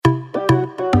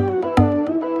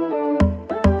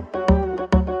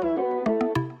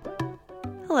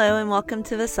Hello and welcome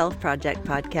to the Self Project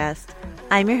podcast.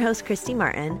 I'm your host, Christy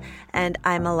Martin, and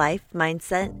I'm a life,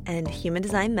 mindset, and human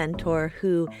design mentor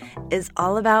who is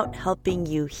all about helping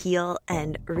you heal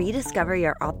and rediscover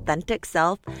your authentic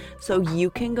self so you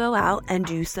can go out and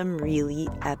do some really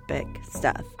epic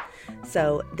stuff.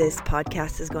 So this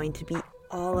podcast is going to be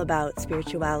all about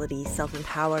spirituality,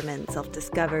 self-empowerment,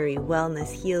 self-discovery,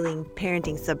 wellness, healing,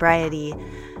 parenting, sobriety,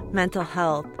 mental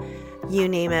health, you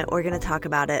name it, we're going to talk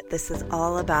about it. This is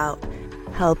all about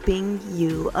helping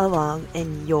you along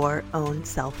in your own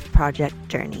self-project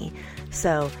journey.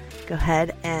 So go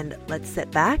ahead and let's sit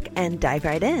back and dive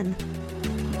right in.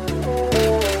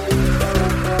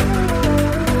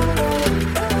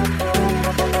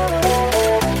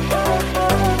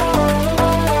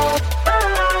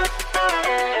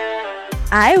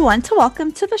 I want to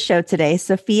welcome to the show today,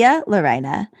 Sophia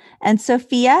Lorena. And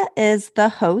Sophia is the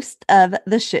host of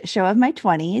The Shit Show of My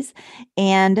 20s.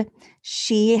 And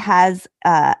she has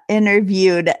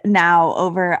interviewed now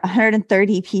over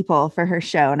 130 people for her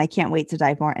show. And I can't wait to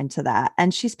dive more into that.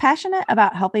 And she's passionate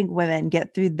about helping women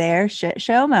get through their shit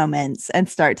show moments and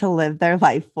start to live their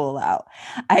life full out.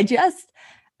 I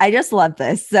just love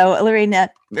this. So Lorena,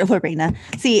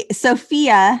 see,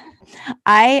 Sophia,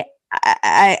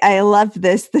 I love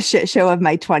this, the shit show of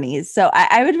my 20s. So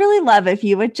I would really love if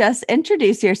you would just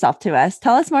introduce yourself to us,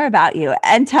 tell us more about you,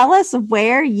 and tell us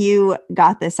where you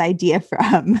got this idea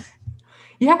from.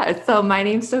 Yeah, so my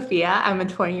name's Sophia. I'm a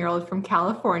 20-year-old from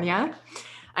California.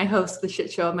 I host the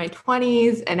shit show of my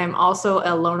 20s, and I'm also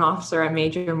a loan officer at a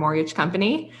major mortgage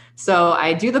company. So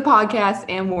I do the podcast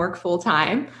and work full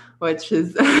time, which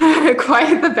is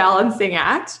quite the balancing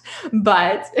act,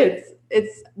 but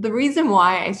it's the reason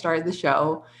why I started the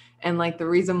show, and like the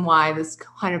reason why this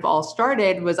kind of all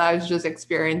started was I was just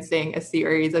experiencing a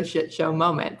series of shit show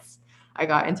moments. I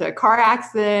got into a car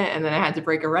accident, and then I had to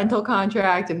break a rental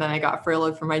contract, and then I got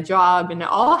furloughed from my job, and it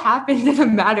all happened in a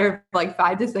matter of like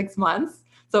 5 to 6 months.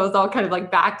 So it was all kind of like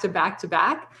back to back to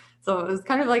back. So it was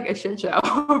kind of like a shit show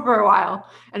for a while.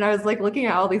 And I was like looking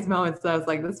at all these moments, and I was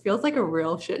like, this feels like a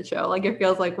real shit show. Like it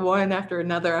feels like one after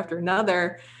another after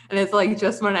another. And it's like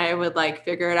just when I would like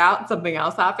figure it out, something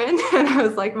else happened. And I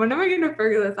was like, when am I going to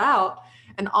figure this out?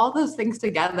 And all those things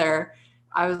together,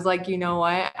 I was like, you know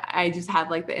what? I just had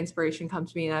like the inspiration come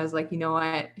to me, and I was like, you know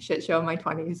what? Shit show of my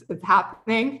 20s, it's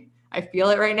happening. I feel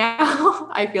it right now.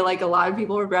 I feel like a lot of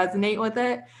people would resonate with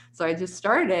it. So I just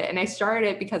started it, and I started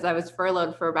it because I was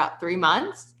furloughed for about 3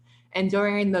 months. And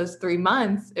during those 3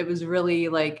 months, it was really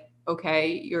like, okay,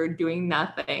 you're doing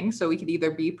nothing. So we could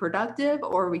either be productive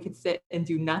or we could sit and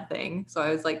do nothing. So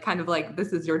I was like, kind of like,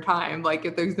 this is your time. Like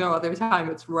if there's no other time,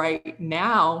 it's right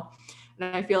now.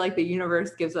 And I feel like the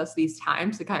universe gives us these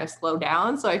times to kind of slow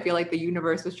down. So I feel like the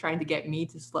universe was trying to get me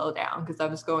to slow down because I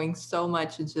was going so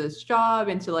much into this job,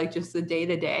 into like just the day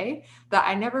to day, that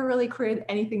I never really created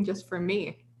anything just for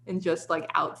me and just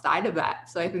like outside of that.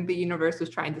 So I think the universe was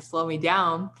trying to slow me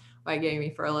down by getting me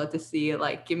furloughed to see,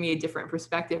 like, give me a different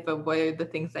perspective of what are the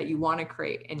things that you want to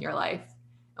create in your life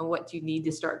and what do you need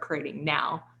to start creating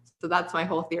now. So that's my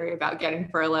whole theory about getting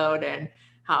furloughed and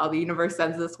how the universe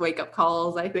sends us wake-up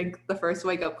calls. I think the first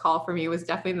wake-up call for me was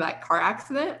definitely that car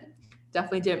accident.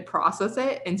 Definitely didn't process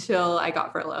it until I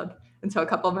got furloughed, until a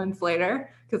couple months later,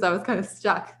 because I was kind of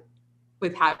stuck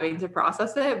with having to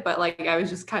process it. But like I was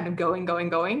just kind of going,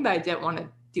 that I didn't want to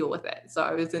deal with it. So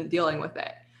I wasn't dealing with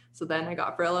it. So then I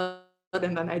got furloughed,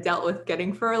 and then I dealt with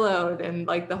getting furloughed and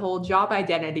like the whole job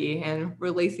identity and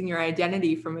releasing your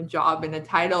identity from a job and a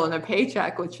title and a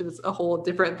paycheck, which is a whole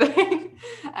different thing.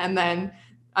 And then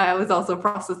I was also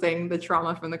processing the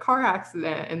trauma from the car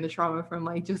accident and the trauma from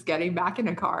like just getting back in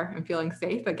a car and feeling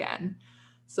safe again.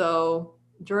 So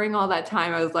during all that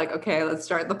time, I was like, okay, let's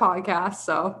start the podcast.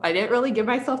 So I didn't really give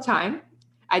myself time.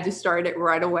 I just started it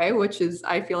right away, which is,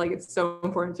 I feel like it's so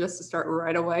important just to start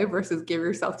right away versus give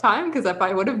yourself time. Because if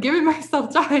I would have given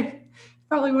myself time, it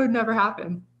probably would have never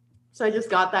happened. So I just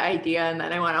got the idea, and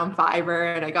then I went on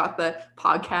Fiverr and I got the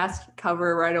podcast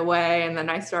cover right away. And then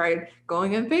I started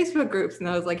going in Facebook groups, and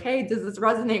I was like, hey, does this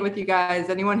resonate with you guys?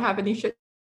 Anyone have any shit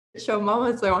show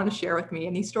moments they want to share with me?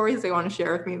 Any stories they want to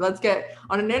share with me? Let's get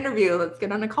on an interview. Let's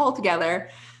get on a call together.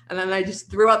 And then I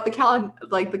just threw up the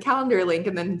calendar link,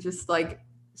 and then just like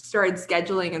started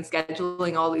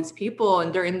scheduling all these people.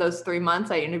 And during those 3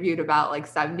 months, I interviewed about like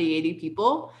 70, 80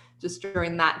 people just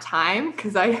during that time,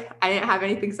 because I didn't have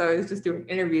anything. So I was just doing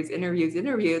interviews,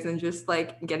 and just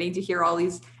like getting to hear all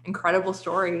these incredible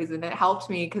stories. And it helped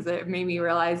me because it made me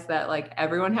realize that like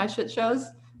everyone has shit shows.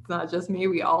 It's not just me.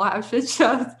 We all have shit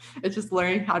shows. It's just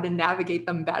learning how to navigate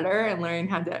them better and learning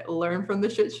how to learn from the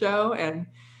shit show and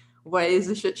what is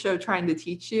the shit show trying to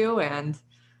teach you. And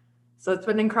So it's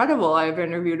been incredible. I've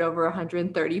interviewed over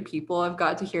 130 people. I've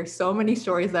got to hear so many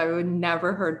stories that I would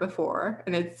never heard before.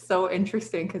 And it's so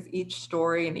interesting because each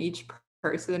story and each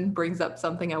person brings up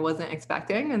something I wasn't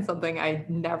expecting and something I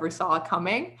never saw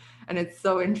coming. And it's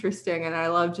so interesting. And I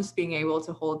love just being able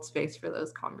to hold space for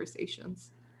those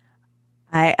conversations.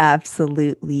 I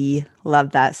absolutely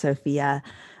love that, Sophia.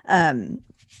 Um,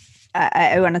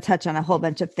 I want to touch on a whole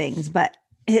bunch of things, but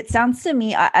it sounds to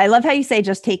me, I love how you say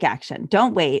just take action.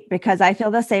 Don't wait, because I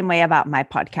feel the same way about my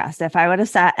podcast. If I would have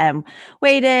sat and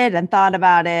waited and thought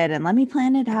about it and let me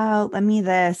plan it out, let me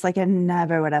this, like it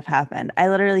never would have happened. I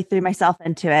literally threw myself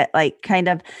into it, like kind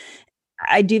of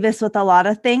I do this with a lot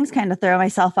of things, kind of throw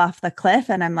myself off the cliff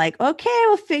and I'm like, okay,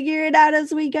 we'll figure it out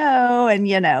as we go. And,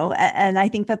 and I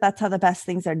think that that's how the best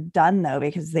things are done though,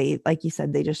 because they, like you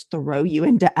said, they just throw you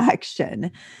into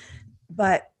action.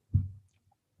 But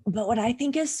what I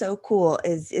think is so cool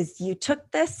is you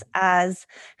took this as,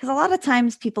 because a lot of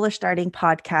times people are starting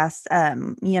podcasts,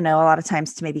 a lot of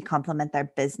times to maybe complement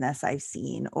their business I've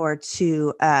seen, or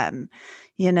to,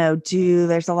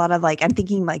 there's a lot of like, I'm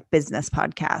thinking like business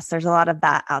podcasts. There's a lot of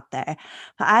that out there.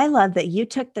 But I love that you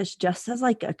took this just as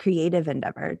like a creative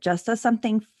endeavor, just as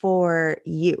something for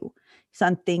you,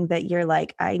 something that you're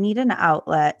like, I need an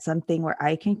outlet, something where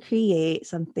I can create,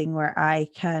 something where I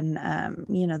can,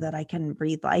 that I can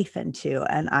breathe life into.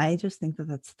 And I just think that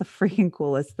that's the freaking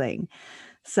coolest thing.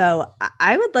 So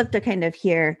I would love to kind of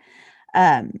hear,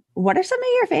 what are some of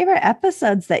your favorite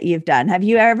episodes that you've done? Have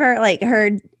you ever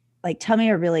tell me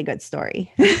a really good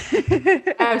story?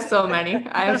 I have so many.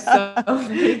 I have so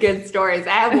many good stories.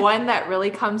 I have one that really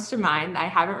comes to mind I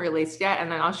haven't released yet,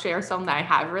 and then I'll share some that I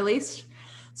have released.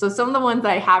 So some of the ones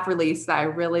that I have released that I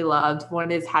really loved,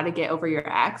 one is how to get over your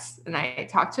ex. And I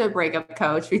talked to a breakup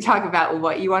coach. We talk about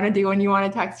what you want to do when you want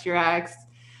to text your ex,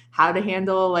 how to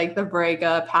handle like the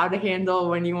breakup, how to handle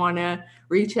when you want to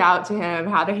reach out to him,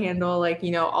 how to handle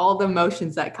all the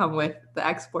emotions that come with the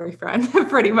ex-boyfriend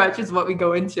pretty much is what we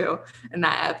go into in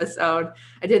that episode.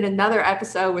 I did another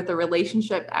episode with a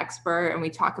relationship expert, and we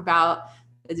talk about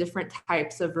the different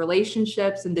types of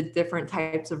relationships and the different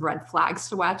types of red flags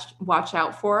to watch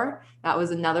out for. That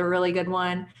was another really good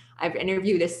one. I've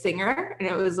interviewed a singer, and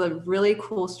it was a really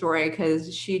cool story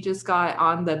because she just got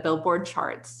on the Billboard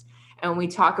charts. And we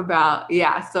talk about,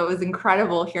 so it was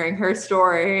incredible hearing her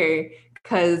story,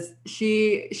 because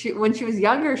she when she was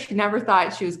younger, she never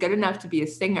thought she was good enough to be a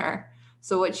singer.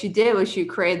 So what she did was she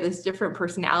created this different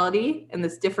personality and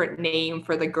this different name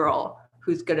for the girl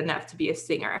who's good enough to be a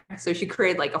singer. So she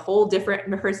created like a whole different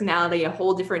personality, a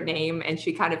whole different name, and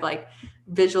she kind of like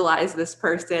visualized this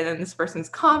person, and this person's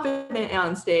confident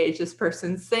on stage, this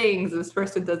person sings, this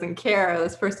person doesn't care,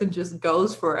 this person just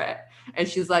goes for it. And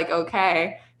she's like,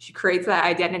 okay, she creates that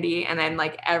identity, and then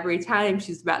like every time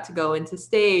she's about to go into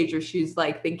stage, or she's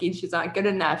like thinking she's not good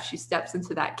enough, she steps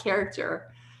into that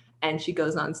character and she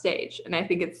goes on stage. And I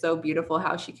think it's so beautiful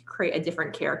how she could create a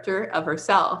different character of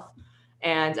herself.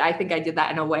 And I think I did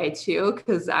that in a way too,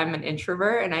 because I'm an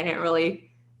introvert, and I didn't really,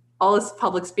 all this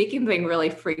public speaking thing really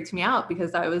freaked me out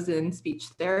because I was in speech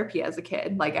therapy as a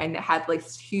kid. Like I had like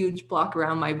this huge block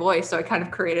around my voice. So I kind of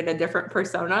created a different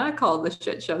persona called the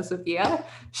Shit Show Sophia.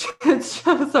 Shit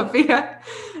Show Sophia.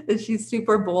 And she's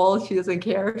super bold. She doesn't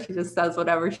care. She just says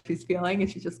whatever she's feeling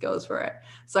and she just goes for it.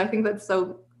 So I think that's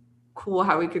so cool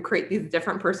how we could create these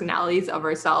different personalities of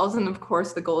ourselves. And of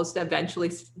course, the goal is to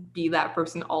eventually be that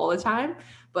person all the time.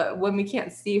 But when we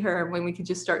can't see her, when we can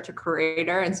just start to create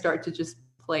her and start to just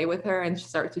play with her and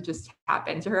start to just tap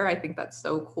into her, I think that's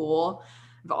so cool.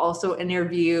 I've also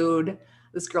interviewed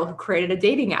this girl who created a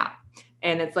dating app,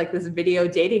 and it's like this video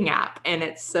dating app, and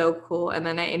it's so cool. And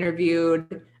then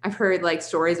I've heard like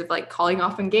stories of like calling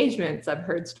off engagements. I've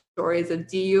heard stories of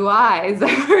DUIs.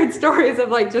 I've heard stories of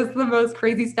like just the most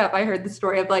crazy stuff. I heard the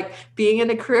story of like being in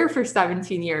a career for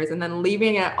 17 years and then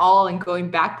leaving it all and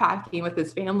going backpacking with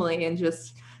his family and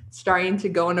just starting to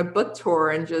go on a book tour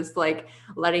and just like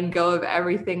letting go of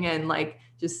everything and like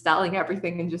just selling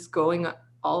everything and just going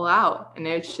all out. And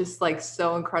it's just like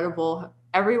so incredible.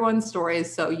 Everyone's story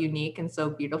is so unique and so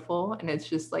beautiful. And it's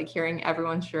just like hearing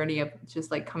everyone's journey of just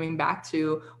like coming back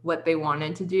to what they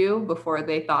wanted to do before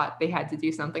they thought they had to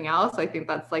do something else. I think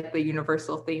that's like the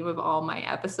universal theme of all my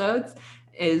episodes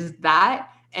is that.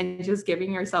 And just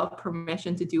giving yourself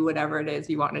permission to do whatever it is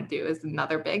you want to do is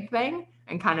another big thing.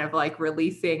 And kind of like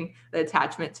releasing the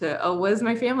attachment to, oh, what does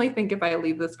my family think if I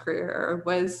leave this career? Or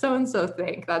what does so-and-so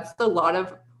think? That's a lot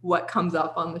of what comes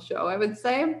up on the show, I would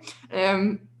say.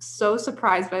 I'm so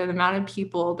surprised by the amount of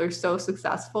people, they're so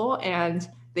successful and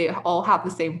they all have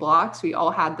the same blocks. We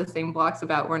all had the same blocks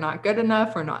about we're not good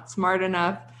enough, we're not smart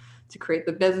enough to create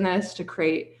the business, to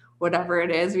create whatever it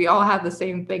is. We all have the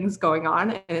same things going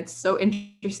on. And it's so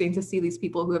interesting to see these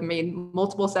people who have made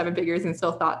multiple seven figures and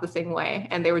still thought the same way.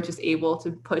 And they were just able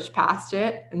to push past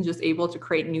it and just able to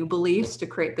create new beliefs to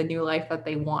create the new life that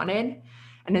they wanted.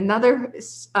 And another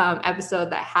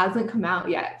episode that hasn't come out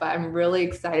yet, but I'm really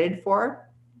excited for,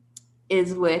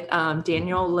 is with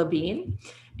Daniel Levine.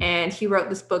 And he wrote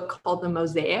this book called The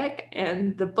Mosaic.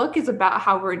 And the book is about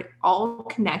how we're all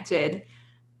connected.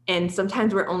 And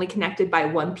sometimes we're only connected by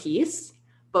one piece,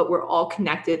 but we're all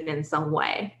connected in some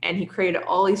way. And he created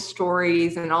all these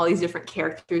stories and all these different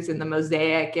characters in the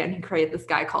mosaic. And he created this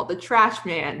guy called the Trash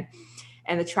Man.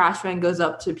 And the Trash Man goes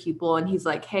up to people and he's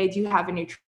like, hey, do you have any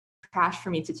trash for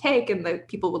me to take? And the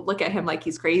people would look at him like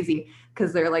he's crazy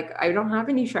because they're like, I don't have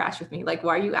any trash with me. Like,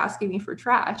 why are you asking me for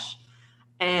trash?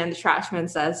 And the trash man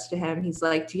says to him, he's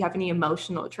like, do you have any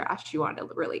emotional trash you want to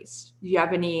release? Do you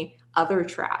have any other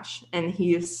trash? And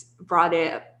he's brought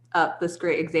it up this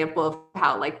great example of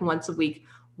how, like, once a week,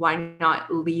 why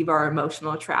not leave our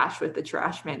emotional trash with the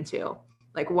trash man too?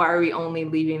 Like, why are we only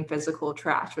leaving physical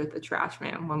trash with the trash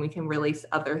man when we can release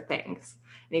other things?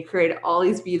 And he created all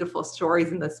these beautiful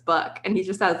stories in this book. And he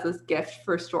just has this gift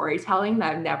for storytelling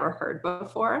that I've never heard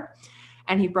before.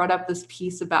 And he brought up this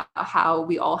piece about how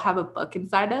we all have a book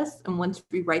inside us. And once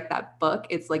we write that book,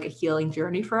 it's like a healing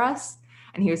journey for us.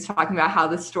 And he was talking about how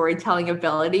the storytelling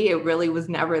ability, it really was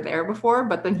never there before.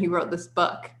 But then he wrote this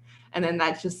book. And then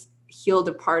that just healed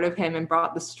a part of him and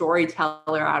brought the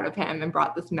storyteller out of him and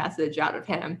brought this message out of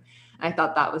him. And I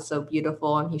thought that was so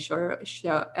beautiful. And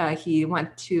he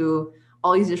went to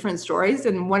all these different stories.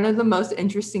 And one of the most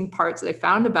interesting parts that I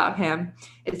found about him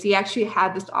is he actually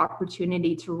had this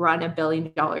opportunity to run $1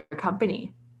 billion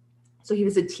company. So he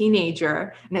was a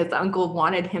teenager and his uncle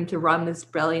wanted him to run this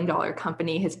 $1 billion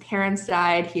company. His parents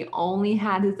died. He only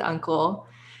had his uncle.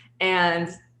 And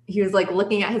he was like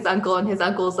looking at his uncle, and his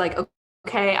uncle's like,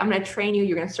 okay, I'm going to train you.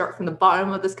 You're going to start from the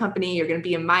bottom of this company. You're going to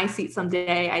be in my seat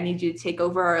someday. I need you to take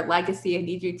over our legacy. I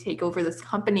need you to take over this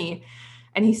company.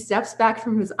 And he steps back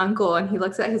from his uncle and he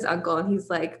looks at his uncle and he's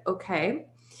like, okay,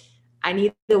 I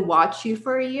need to watch you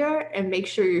for a year and make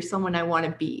sure you're someone I want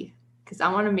to be. Because I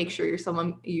want to make sure you're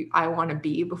someone I want to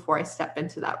be before I step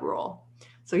into that role.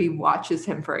 So he watches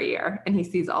him for a year and he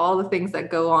sees all the things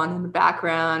that go on in the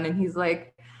background. And he's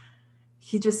like,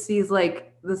 he just sees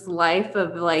like this life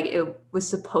of like, it was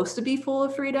supposed to be full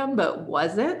of freedom, but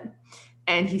wasn't.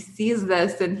 And he sees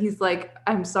this and he's like,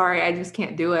 I'm sorry, I just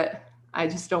can't do it. I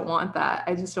just don't want that.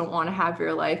 I just don't want to have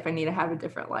your life. I need to have a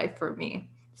different life for me.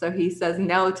 So he says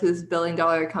no to this $1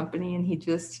 billion company. And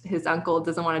his uncle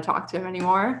doesn't want to talk to him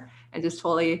anymore. And just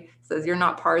totally says, you're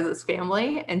not part of this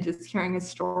family. And just hearing his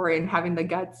story and having the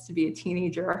guts to be a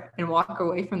teenager and walk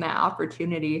away from that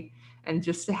opportunity. And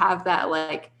just to have that,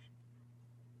 like,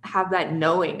 have that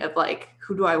knowing of like,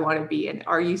 who do I want to be? And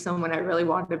are you someone I really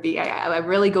want to be? I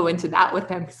really go into that with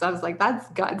him because I was like, that's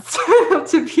guts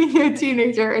to be a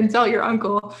teenager and tell your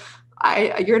uncle,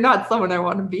 you're not someone I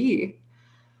want to be.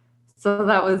 So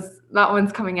that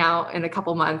one's coming out in a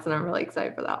couple months and I'm really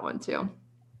excited for that one too.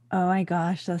 Oh my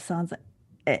gosh, that sounds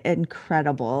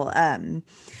incredible.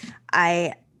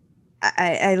 I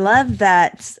love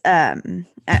that.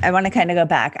 I want to kind of go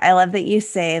back. I love that you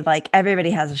say like everybody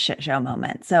has a shit show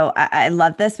moment. So I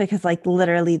love this because like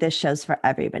literally this show's for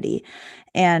everybody.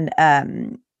 And,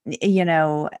 you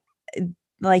know,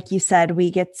 like you said,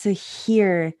 we get to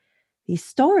hear these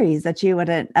stories that you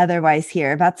wouldn't otherwise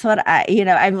hear. That's what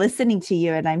I'm listening to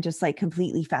you and I'm just like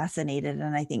completely fascinated.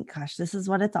 And I think, gosh, this is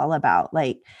what it's all about.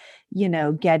 Like,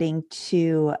 getting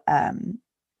to,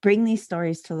 bring these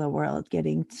stories to the world,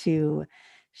 getting to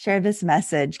share this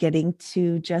message, getting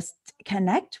to just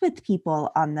connect with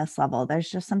people on this level. There's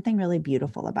just something really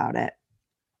beautiful about it.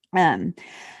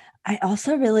 I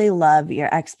also really love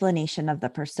your explanation of the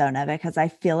persona because I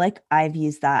feel like I've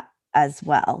used that as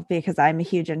well because I'm a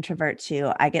huge introvert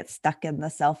too. I get stuck in the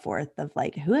self-worth of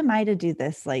like, who am I to do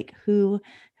this? Like, who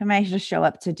am I to show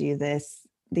up to do this?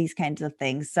 These kinds of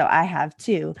things. So I have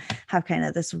kind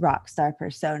of this rock star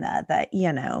persona that,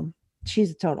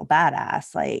 she's a total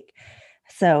badass. Like,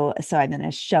 so I'm going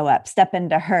to step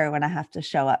into her when I have to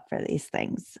show up for these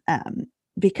things.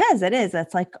 Because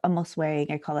it's like almost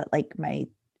wearing, I call it like my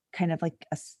kind of like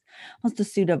almost a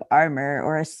suit of armor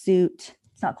or a suit.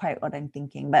 It's not quite what I'm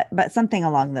thinking, but something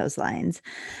along those lines.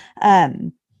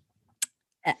 I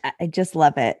just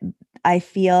love it. I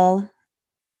feel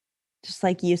just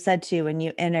like you said too, when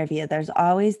you interview, there's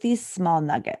always these small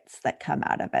nuggets that come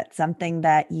out of it, something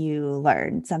that you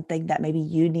learned, something that maybe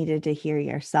you needed to hear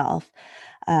yourself.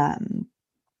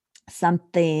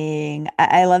 something.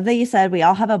 I love that you said we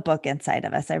all have a book inside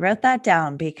of us. I wrote that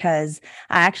down because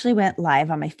I actually went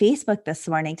live on my Facebook this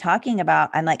morning talking about,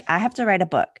 I'm like, I have to write a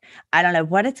book. I don't know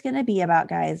what it's going to be about,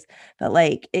 guys, but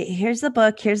like, here's the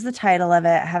book, here's the title of it.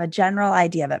 I have a general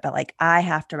idea of it, but like, I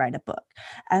have to write a book.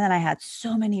 And then I had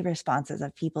so many responses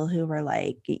of people who were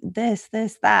like, this,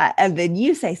 that. And then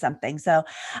you say something. So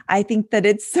I think that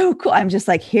it's so cool. I'm just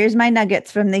like, here's my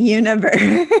nuggets from the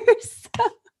universe.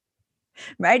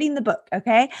 Writing the book.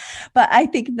 Okay. But I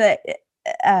think that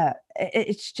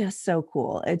it's just so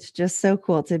cool. It's just so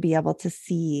cool to be able to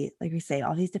see, like we say,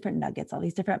 all these different nuggets, all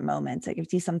these different moments. It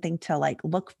gives you something to like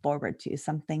look forward to,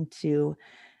 something to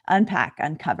unpack,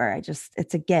 uncover.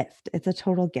 It's a gift. It's a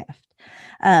total gift.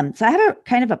 So I have a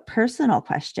kind of a personal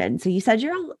question. So you said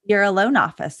you're a loan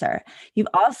officer. You've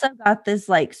also got this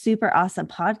like super awesome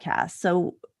podcast.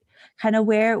 So kind of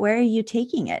where are you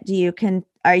taking it?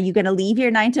 Are you going to leave your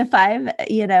 9 to 5,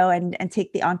 and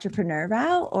take the entrepreneur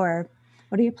route, or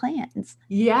what are your plans?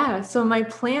 Yeah. So my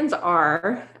plans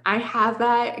are, I have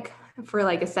that for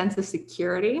like a sense of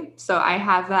security. So I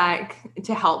have that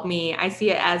to help me. I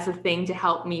see it as a thing to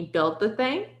help me build the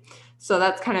thing. So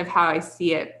that's kind of how I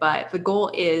see it. But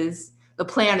the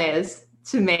plan is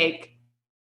to make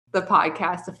the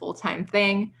podcast a full-time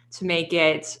thing, to make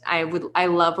it, I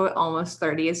love what Almost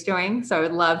 30 is doing. So I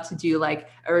would love to do like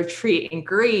a retreat in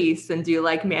Greece and do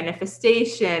like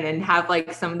manifestation and have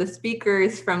like some of the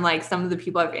speakers from like some of the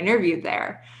people I've interviewed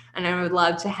there. And I would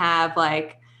love to have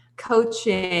like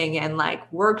coaching and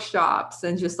like workshops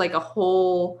and just like a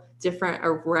whole different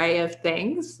array of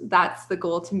things. That's the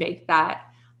goal, to make that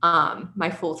my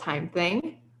full-time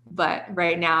thing. But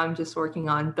right now I'm just working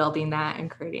on building that and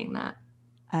creating that.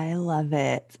 I love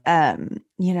it. I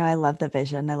love the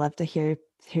vision. I love to hear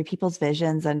people's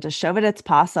visions and to show that it's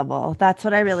possible. That's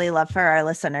what I really love for our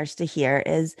listeners to hear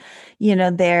is,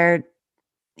 they're,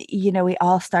 we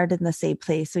all start in the same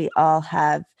place. We all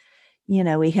have,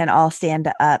 we can all stand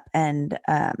up and,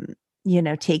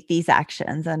 take these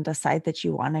actions and decide that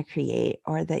you want to create,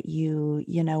 or that you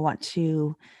want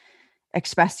to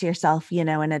express yourself, in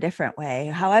a different way,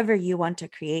 however you want to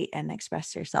create and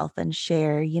express yourself and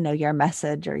share, your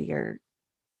message or your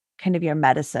kind of your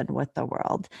medicine with the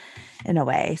world in a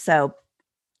way. So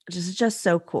just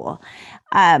so cool.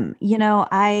 I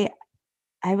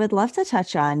would love to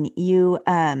touch on you.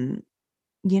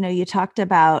 You talked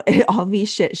about all these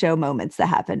shit show moments that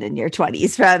happened in your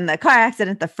 20s, from the car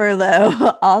accident, the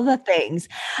furlough, all the things.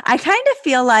 I kind of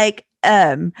feel like,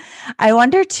 I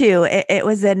wonder too, it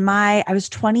was I was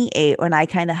 28 when I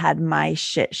kind of had my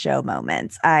shit show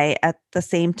moments. I, at the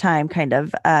same time, kind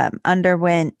of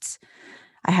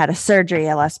I had a surgery.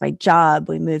 I lost my job.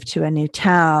 We moved to a new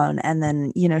town. And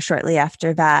then, shortly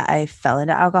after that, I fell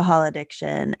into alcohol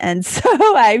addiction. And so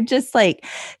I'm just like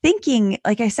thinking,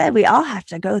 like I said, we all have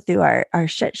to go through our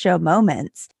shit show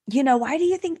moments. Why do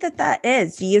you think that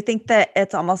is? Do you think that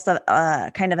it's almost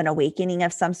a kind of an awakening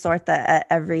of some sort, that at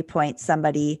every point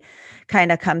somebody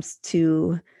kind of comes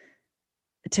to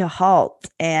halt,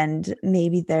 and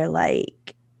maybe they're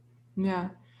like, yeah.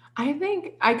 I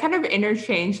think I kind of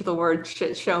interchange the word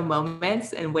shit show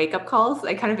moments and wake up calls.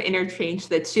 I kind of interchange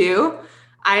the two.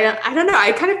 I don't know.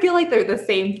 I kind of feel like they're the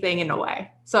same thing in a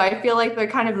way. So I feel like they're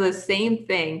kind of the same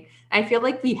thing. I feel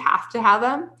like we have to have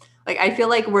them. Like, I feel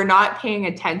like we're not paying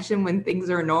attention when things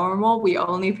are normal. We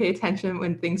only pay attention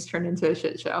when things turn into a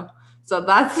shit show. So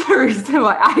that's the reason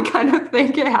why I kind of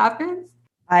think it happens.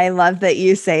 I love that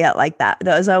you say it like that.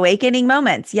 Those awakening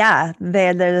moments. Yeah.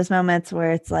 They're those moments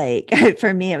where it's like,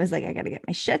 for me, it was like, I got to get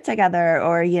my shit together,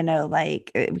 or,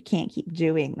 like we can't keep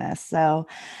doing this. So,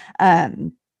 I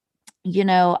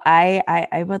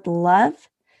would love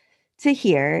to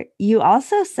hear, you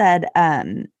also said,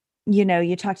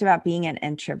 you talked about being an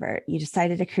introvert. You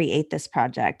decided to create this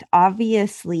project.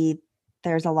 Obviously,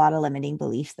 there's a lot of limiting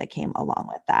beliefs that came along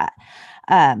with that.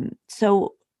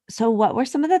 So what were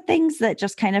some of the things that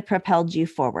just kind of propelled you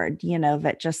forward,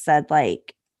 that just said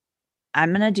like, I'm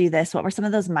going to do this? What were some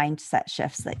of those mindset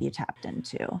shifts that you tapped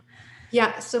into?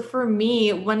 Yeah. So for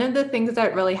me, one of the things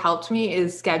that really helped me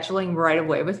is scheduling right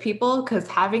away with people, because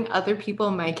having other people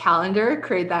in my calendar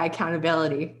create that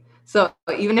accountability. So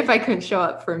even if I couldn't show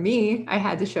up for me, I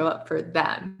had to show up for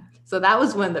them. So that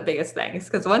was one of the biggest things,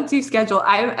 because once you schedule,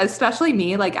 especially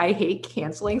me, like I hate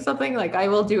canceling something. Like I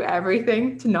will do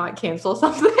everything to not cancel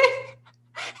something,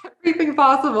 everything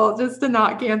possible just to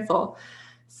not cancel.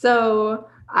 So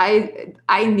I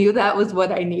knew that was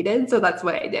what I needed. So that's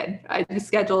what I did. I just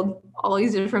scheduled all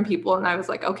these different people, and I was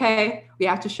like, okay, we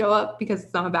have to show up, because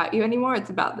it's not about you anymore.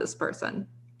 It's about this person.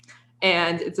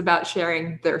 And it's about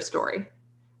sharing their story.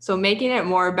 So making it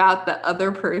more about the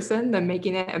other person than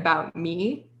making it about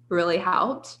me really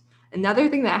helped. Another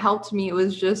thing that helped me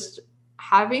was just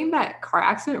having that car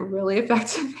accident really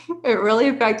affected me. It really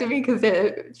affected me because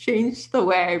it changed the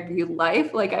way I viewed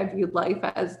life. Like I viewed life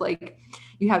as like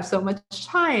you have so much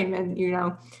time and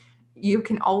you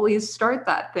can always start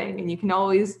that thing and you can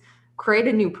always create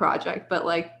a new project. But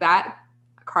like that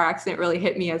car accident really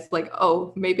hit me as like,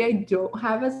 oh, maybe I don't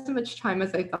have as much time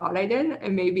as I thought I did.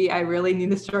 And maybe I really need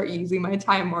to start using my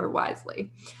time more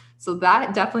wisely. So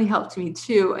that definitely helped me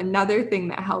too. Another thing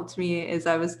that helped me is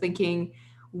I was thinking,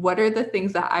 what are the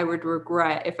things that I would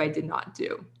regret if I did not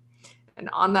do? And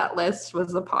on that list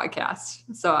was the podcast.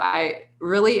 So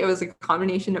it was a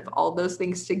combination of all those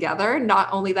things together. Not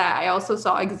only that, I also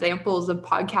saw examples of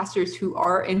podcasters who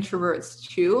are introverts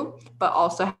too, but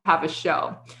also have a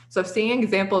show. So seeing an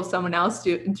example of someone else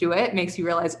do it makes you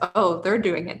realize, oh, they're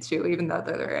doing it too, even though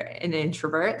they're an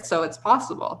introvert. So it's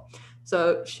possible.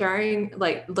 So sharing,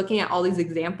 like looking at all these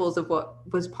examples of what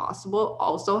was possible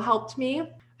also helped me.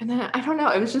 And then I don't know,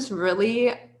 it was just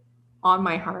really on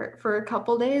my heart for a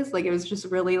couple days. Like it was just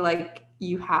really like,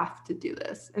 you have to do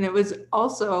this. And it was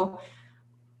also,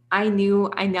 I know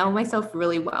myself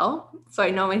really well. So I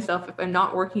know myself, if I'm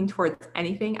not working towards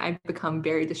anything, I become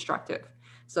very destructive.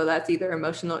 So that's either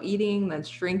emotional eating, that's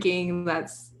drinking,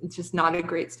 that's just not a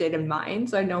great state of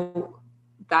mind. So I know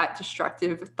that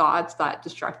destructive thoughts, that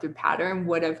destructive pattern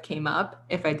would have came up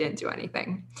if I didn't do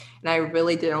anything. And I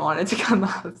really didn't want it to come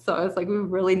up. So I was like, we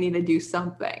really need to do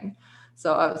something.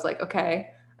 So I was like, okay,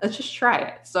 let's just try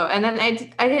it. So, and then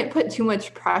I didn't put too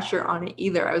much pressure on it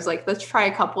either. I was like, let's try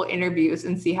a couple interviews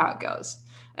and see how it goes.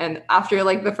 And after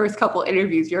like the first couple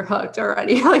interviews, you're hooked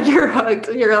already. Like you're hooked.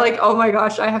 You're like, oh my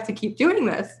gosh, I have to keep doing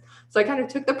this. So I kind of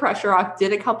took the pressure off,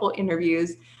 did a couple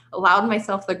interviews, allowed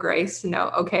myself the grace to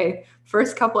know, okay,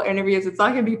 first couple interviews, it's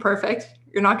not going to be perfect.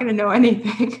 You're not going to know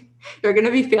anything. You're going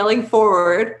to be failing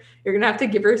forward. You're going to have to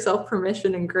give yourself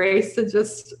permission and grace to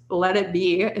just let it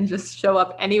be and just show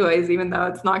up anyways, even though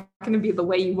it's not going to be the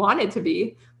way you want it to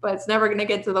be, but it's never going to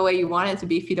get to the way you want it to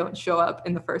be if you don't show up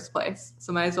in the first place.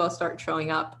 So might as well start showing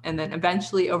up. And then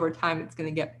eventually over time, it's going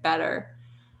to get better.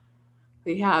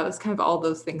 But yeah, it was kind of all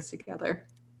those things together.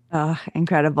 Oh,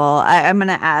 incredible. I'm going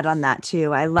to add on that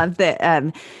too. I love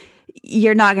that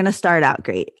you're not going to start out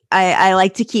great. I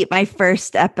like to keep my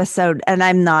first episode, and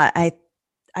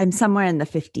I'm somewhere in the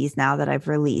 50s now that I've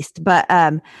released, but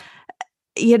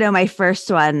my first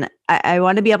one, I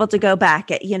want to be able to go back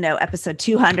at, episode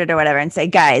 200 or whatever and say,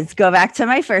 guys, go back to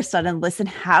my first one and listen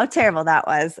how terrible that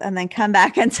was. And then come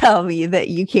back and tell me that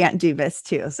you can't do this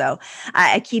too. So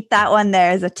I keep that one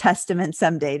there as a testament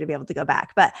someday to be able to go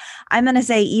back. But I'm going to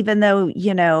say, even though,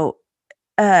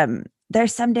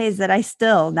 there's some days that I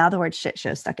still, now the word shit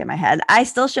show stuck in my head, I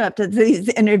still show up to these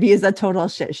interviews a total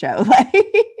shit show.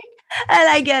 And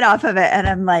I get off of it and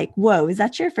I'm like, whoa, is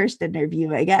that your first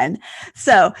interview again?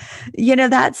 So,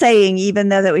 that saying, even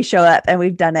though that we show up and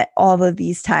we've done it all of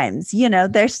these times,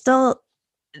 there's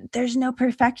no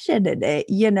perfection in it.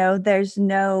 There's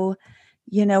no,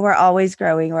 we're always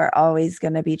growing. We're always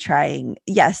going to be trying.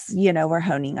 Yes. We're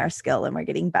honing our skill and we're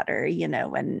getting better,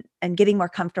 and getting more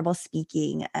comfortable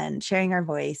speaking and sharing our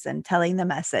voice and telling the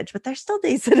message, but there's still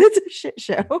days that it's a shit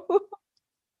show.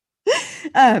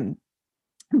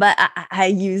 But I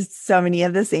used so many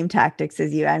of the same tactics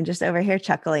as you. I'm just over here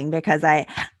chuckling because I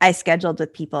scheduled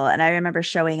with people, and I remember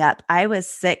showing up. I was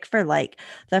sick for like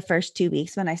the first 2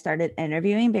 weeks when I started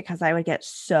interviewing because I would get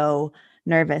so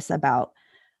nervous about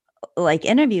like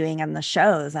interviewing on the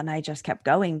shows. And I just kept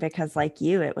going because, like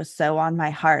you, it was so on my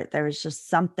heart. There was just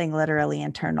something literally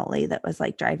internally that was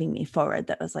like driving me forward.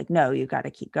 That was like, no, you got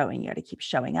to keep going. You got to keep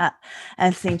showing up. And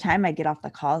at the same time, I get off the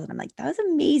calls and I'm like, that was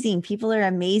amazing. People are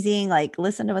amazing. Like,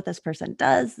 listen to what this person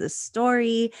does, this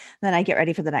story. Then I get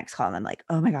ready for the next call and I'm like,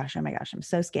 oh my gosh, I'm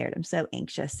so scared. I'm so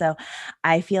anxious. So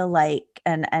I feel like,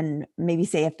 and maybe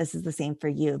say if this is the same for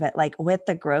you, but like with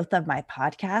the growth of my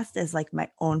podcast is like my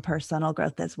own personal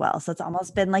growth as well. So it's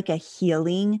almost been like a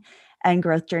healing and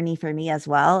growth journey for me as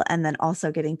well. And then also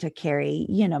getting to carry,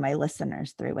 my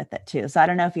listeners through with it too. So I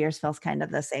don't know if yours feels kind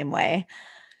of the same way.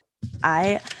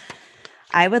 I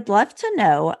would love to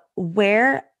know,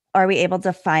 where are we able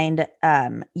to find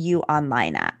you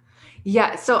online at?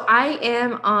 Yeah. So I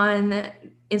am on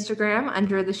Instagram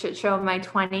under the shit show of my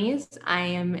 20s. I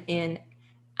am in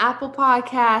Apple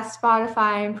Podcasts,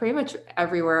 Spotify, and pretty much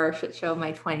everywhere shit show of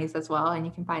my 20s as well. And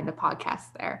you can find the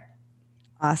podcast there.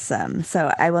 Awesome.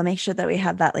 So I will make sure that we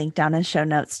have that link down in show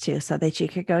notes too, so that you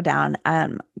could go down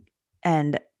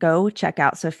and go check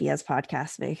out Sophia's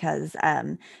podcast, because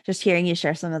just hearing you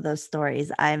share some of those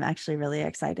stories, I'm actually really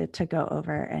excited to go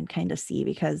over and kind of see,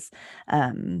 because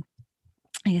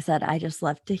like I said, I just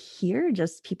love to hear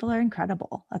just people are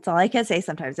incredible. That's all I can say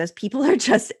sometimes, is people are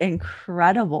just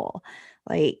incredible.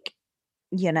 Like,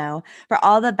 for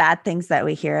all the bad things that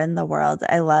we hear in the world,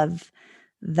 I love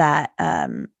that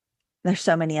there's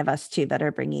so many of us too that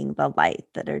are bringing the light,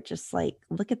 that are just like,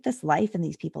 look at this life and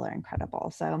these people are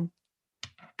incredible. So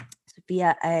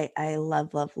Sophia, I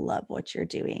love, love, love what you're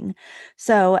doing.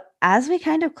 So as we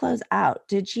kind of close out,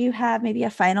 did you have maybe a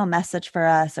final message for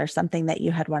us, or something that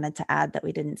you had wanted to add that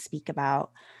we didn't speak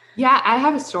about? Yeah, I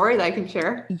have a story that I can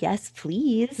share. Yes,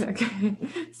 please. Okay.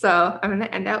 So I'm going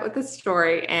to end out with a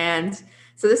story. And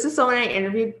so this is someone I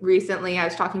interviewed recently. I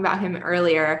was talking about him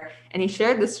earlier, and he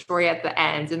shared the story at the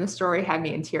end, and the story had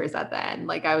me in tears at the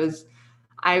end.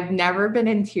 I've never been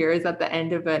in tears at the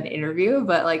end of an interview,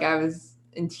 but like I was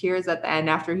in tears at the end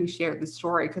after he shared the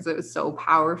story, because it was so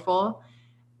powerful.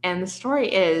 And the story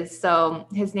is, so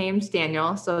his name's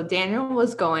Daniel. So Daniel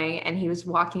was going, and he was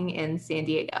walking in San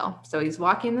Diego. So he's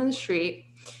walking in the street,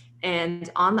 and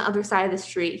on the other side of the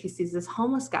street, he sees this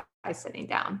homeless guy sitting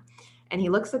down. And he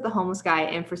looks at the homeless guy,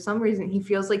 and for some reason, he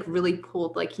feels like really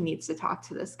pulled, like he needs to talk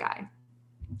to this guy.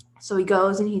 So he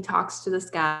goes and he talks to this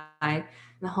guy. And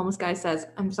the homeless guy says,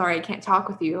 "I'm sorry, I can't talk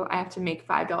with you. I have to make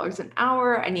 $5 an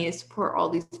hour. I need to support all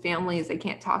these families. I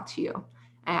can't talk to you.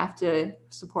 I have to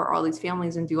support all these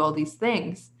families and do all these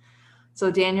things."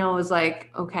 So Daniel was like,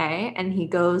 okay. And he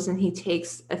goes and he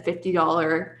takes a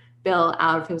 $50 bill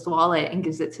out of his wallet and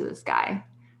gives it to this guy.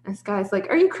 And this guy's like,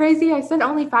 "Are you crazy? I said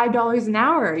only $5 an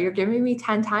hour. You're giving me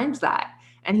 10 times that."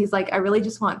 And he's like, "I really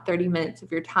just want 30 minutes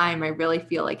of your time. I really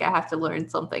feel like I have to learn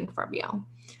something from you."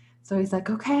 So he's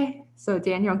like, okay. So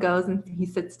Daniel goes and he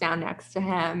sits down next to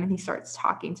him, and he starts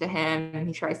talking to him, and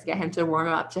he tries to get him to warm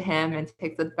up to him, and it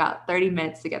takes about 30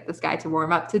 minutes to get this guy to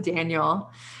warm up to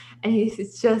Daniel. And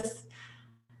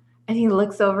and he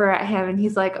looks over at him, and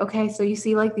he's like, "Okay, so you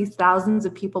see like these thousands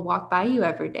of people walk by you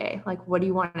every day. Like, what do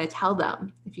you want to tell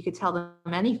them? If you could tell them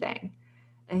anything."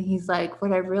 And he's like,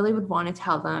 "What I really would want to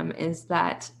tell them is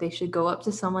that they should go up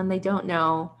to someone they don't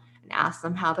know and ask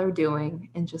them how they're doing,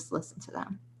 and just listen to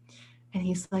them." And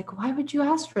he's like, "Why would you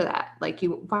ask for that?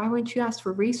 Why wouldn't you ask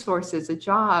for resources, a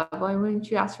job? Why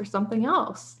wouldn't you ask for something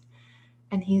else?"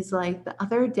 And he's like, "The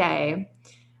other day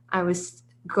I was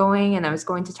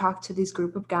going to talk to this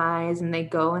group of guys, and they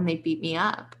go and they beat me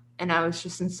up. And I was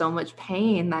just in so much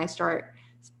pain that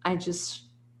I just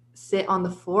sit on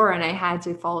the floor, and I had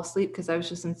to fall asleep because I was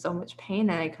just in so much pain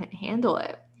and I couldn't handle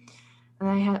it. And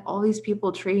I had all these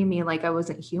people treating me like I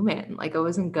wasn't human, like I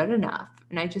wasn't good enough.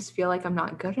 And I just feel like I'm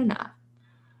not good enough."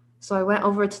 So I went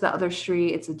over to the other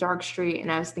street. It's a dark street,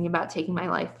 and I was thinking about taking my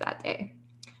life that day.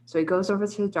 So he goes over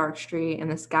to the dark street, and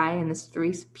this guy in this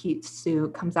three-piece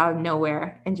suit comes out of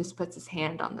nowhere and just puts his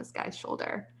hand on this guy's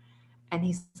shoulder. And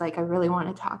he's like, "I really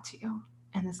want to talk to you."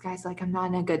 And this guy's like, "I'm not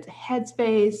in a good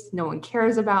headspace. No one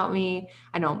cares about me.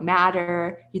 I don't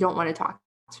matter. You don't want to talk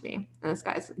to me." And this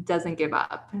guy doesn't give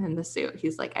up in the suit.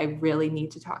 He's like, "I really need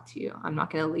to talk to you. I'm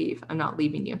not going to leave. I'm not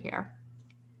leaving you here."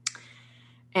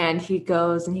 And he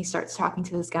goes and he starts talking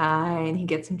to this guy, and he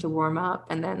gets him to warm up.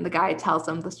 And then the guy tells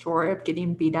him the story of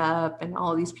getting beat up and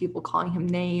all these people calling him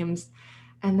names.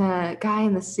 And the guy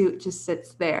in the suit just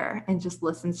sits there and just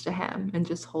listens to him and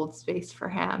just holds space for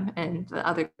him. And the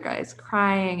other guy's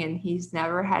crying, and he's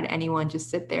never had anyone just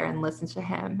sit there and listen to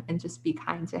him and just be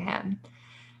kind to him.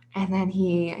 And then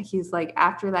he's like,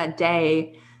 after that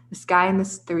day, this guy in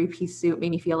this three-piece suit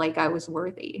made me feel like I was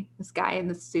worthy. This guy in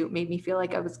the suit made me feel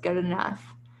like I was good enough.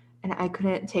 And I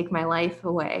couldn't take my life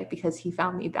away because he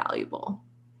found me valuable.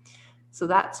 So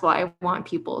that's why I want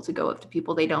people to go up to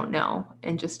people they don't know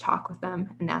and just talk with them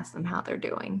and ask them how they're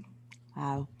doing.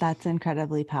 Wow, that's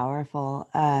incredibly powerful.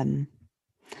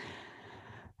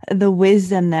 The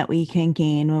wisdom that we can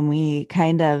gain when we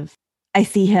I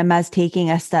see him as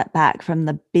taking a step back from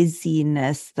the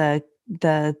busyness, the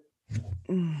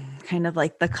kind of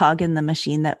like the cog in the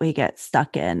machine that we get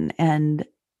stuck in. And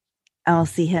I'll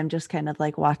see him just kind of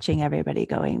like watching everybody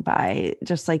going by,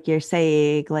 just like you're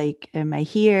saying, like, am I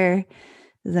here?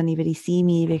 Does anybody see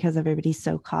me? Because everybody's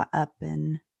so caught up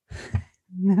in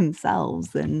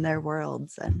themselves and their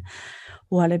worlds. And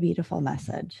what a beautiful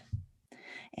message.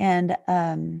 And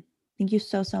thank you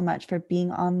so, so much for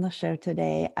being on the show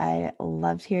today. I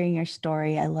loved hearing your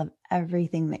story. I love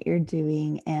everything that you're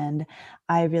doing. And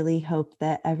I really hope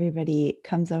that everybody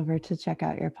comes over to check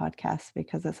out your podcast,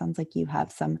 because it sounds like you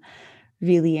have some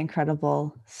really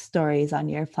incredible stories on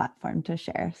your platform to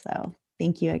share. So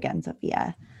thank you again,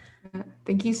 Sophia.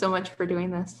 Thank you so much for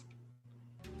doing this.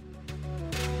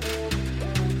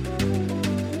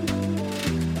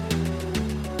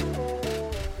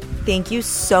 Thank you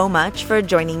so much for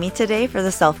joining me today for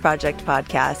the Self Project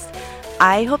podcast.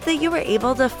 I hope that you were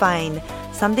able to find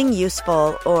something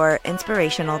useful or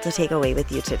inspirational to take away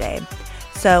with you today.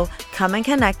 So come and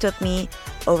connect with me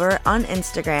over on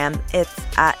Instagram. It's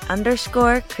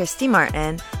 @_Christy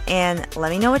Martin, and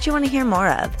let me know what you want to hear more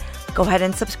of. Go ahead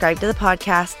and subscribe to the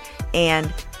podcast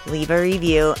and leave a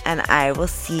review, and I will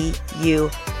see you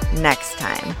next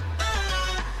time.